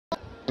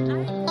Welcome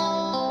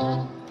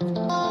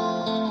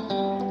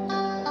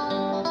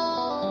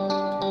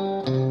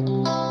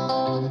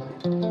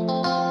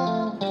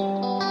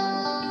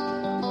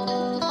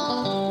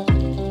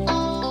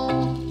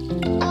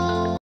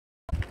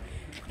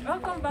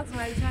back to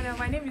my channel.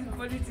 My name is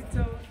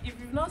Bolutito. If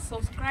you've not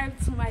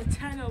subscribed to my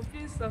channel,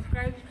 please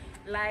subscribe,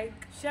 like,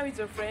 share with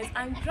your friends,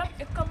 and drop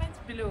a comment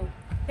below.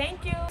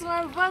 Thank you. It's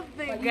my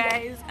birthday,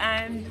 guys,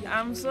 and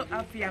I'm so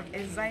happy. I'm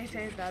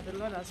excited that the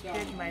Lord has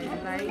spared my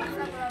life,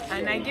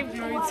 and I give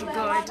glory to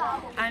God.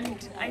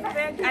 And I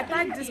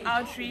thank this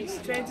outreach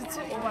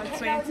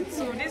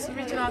 22/22. This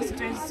reaching out to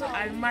 22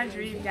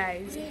 almajiris,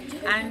 guys,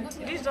 and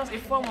this is just a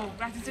form of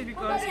gratitude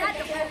because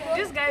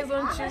these guys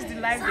don't choose the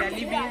life they are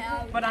living,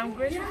 but I'm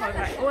grateful for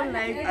my own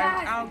life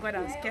and how God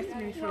has kept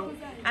me through.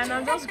 And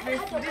I'm just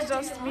grateful. This is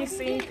just me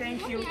saying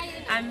thank you.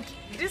 And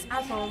this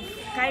act of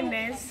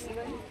kindness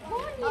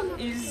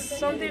is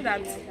something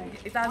that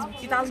it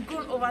has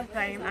grown over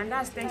time, and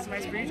that's thanks to my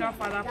spiritual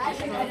father,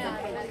 Pastor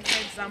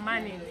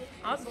Zamfara.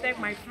 I want to thank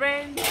my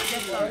friends,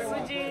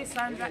 Osuji,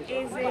 Sandra,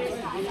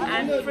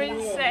 and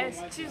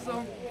Princess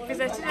Chisom.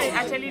 Princess Chisom is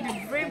actually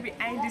the brain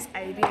behind this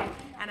idea,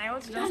 and I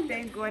want to just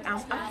thank God. I'm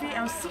happy,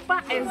 I'm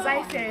super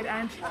excited,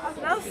 and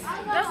just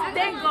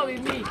thank God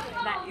with me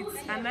that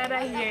it's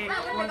another year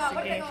once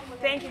again.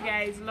 Thank you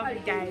guys, love you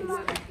guys.